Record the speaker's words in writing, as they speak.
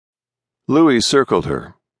Louis circled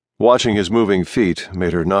her. Watching his moving feet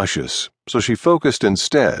made her nauseous, so she focused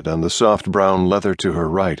instead on the soft brown leather to her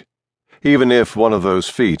right, even if one of those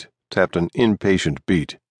feet tapped an impatient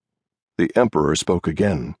beat. The Emperor spoke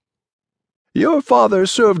again. "Your father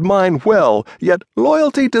served mine well, yet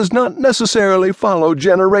loyalty does not necessarily follow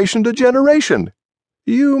generation to generation.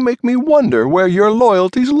 You make me wonder where your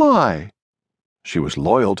loyalties lie." She was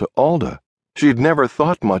loyal to Alda. She'd never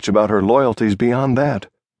thought much about her loyalties beyond that.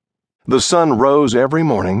 The sun rose every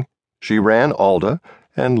morning. She ran Alda,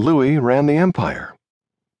 and Louis ran the Empire.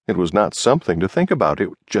 It was not something to think about, it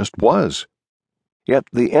just was. Yet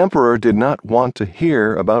the Emperor did not want to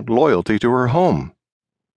hear about loyalty to her home.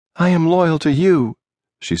 "I am loyal to you,"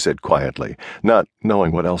 she said quietly, not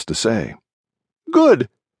knowing what else to say. "Good.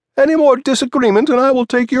 Any more disagreement and I will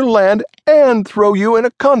take your land and throw you in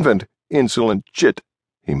a convent, insolent chit,"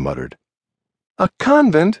 he muttered. "A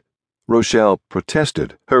convent?" Rochelle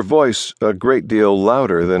protested, her voice a great deal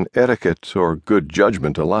louder than etiquette or good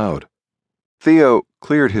judgment allowed. Theo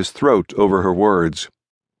cleared his throat over her words.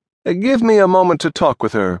 "Give me a moment to talk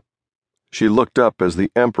with her." She looked up as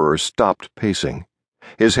the Emperor stopped pacing.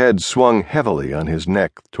 His head swung heavily on his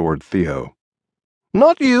neck toward Theo.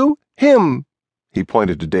 "Not you, him," he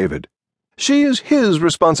pointed to David. "She is his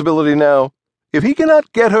responsibility now. If he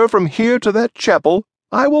cannot get her from here to that chapel,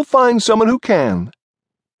 I will find someone who can."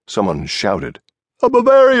 Someone shouted, "A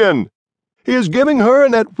Bavarian! He is giving her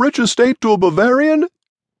and that rich estate to a Bavarian?"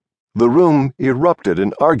 The room erupted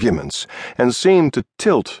in arguments and seemed to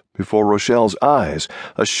tilt before Rochelle's eyes,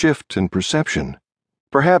 a shift in perception.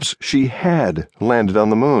 Perhaps she had landed on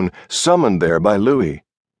the moon, summoned there by Louis.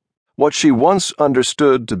 What she once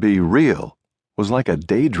understood to be real was like a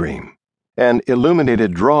daydream, an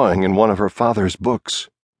illuminated drawing in one of her father's books.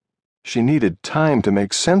 She needed time to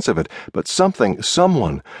make sense of it, but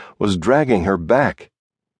someone was dragging her back.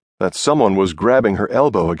 That someone was grabbing her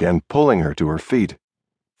elbow again, pulling her to her feet.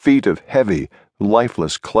 Feet of heavy,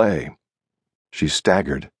 lifeless clay. She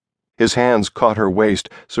staggered. His hands caught her waist,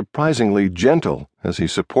 surprisingly gentle as he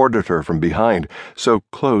supported her from behind, so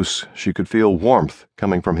close she could feel warmth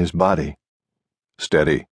coming from his body.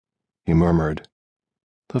 "Steady," he murmured.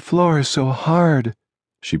 "The floor is so hard,"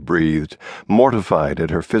 she breathed, mortified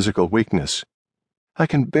at her physical weakness. "I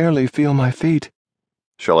can barely feel my feet."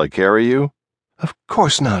 "Shall I carry you?" "Of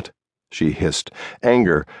course not," she hissed,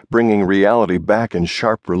 anger bringing reality back in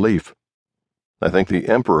sharp relief. "I think the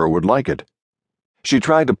Emperor would like it." She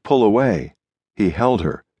tried to pull away. He held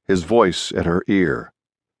her, his voice at her ear.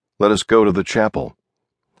 "Let us go to the chapel."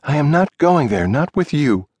 "I am not going there, not with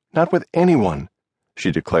you, not with anyone,"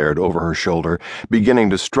 she declared over her shoulder,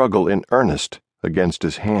 beginning to struggle in earnest against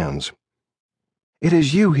his hands. "It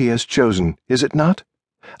is you he has chosen, is it not?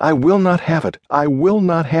 I will not have it. I will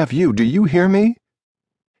not have you. Do you hear me?"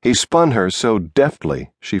 He spun her so deftly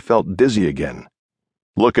she felt dizzy again.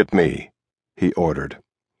 "Look at me," he ordered.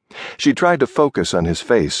 She tried to focus on his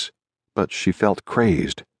face, but she felt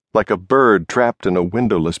crazed, like a bird trapped in a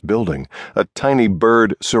windowless building, a tiny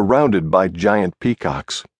bird surrounded by giant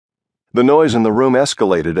peacocks. The noise in the room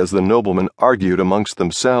escalated as the noblemen argued amongst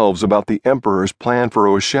themselves about the Emperor's plan for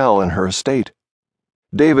Rochelle and her estate.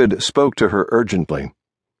 David spoke to her urgently.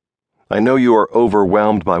 "I know you are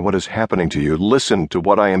overwhelmed by what is happening to you. Listen to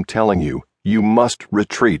what I am telling you. You must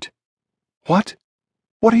retreat." "What?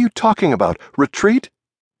 What are you talking about? Retreat?"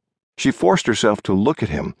 She forced herself to look at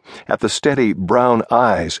him, at the steady brown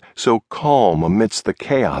eyes so calm amidst the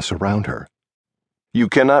chaos around her. "You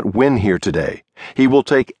cannot win here today. He will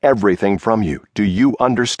take everything from you. Do you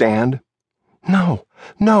understand?" No,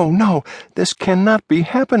 this cannot be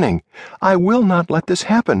happening. I will not let this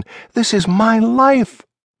happen. This is my life."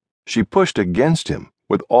 She pushed against him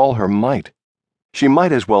with all her might. She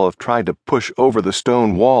might as well have tried to push over the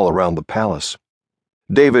stone wall around the palace.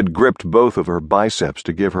 David gripped both of her biceps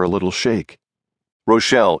to give her a little shake.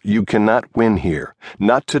 "Rochelle, you cannot win here.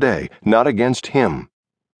 Not today, not against him.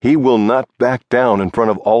 He will not back down in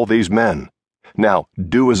front of all these men. Now,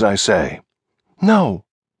 do as I say." "No."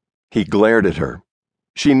 He glared at her.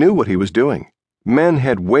 She knew what he was doing. Men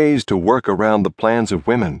had ways to work around the plans of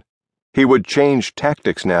women. He would change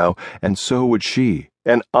tactics now, and so would she,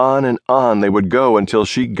 and on they would go until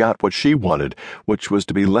she got what she wanted, which was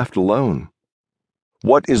to be left alone.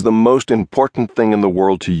 "What is the most important thing in the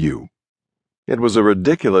world to you?" It was a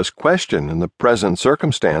ridiculous question in the present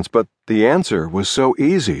circumstance, but the answer was so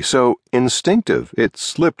easy, so instinctive, it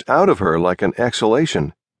slipped out of her like an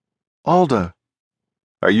exhalation. "Alda."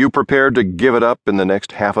 "Are you prepared to give it up in the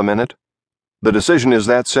next half a minute? The decision is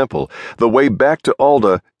that simple. The way back to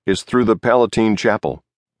Alda is through the Palatine Chapel.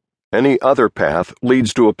 Any other path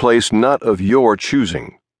leads to a place not of your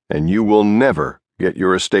choosing, and you will never get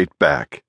your estate back.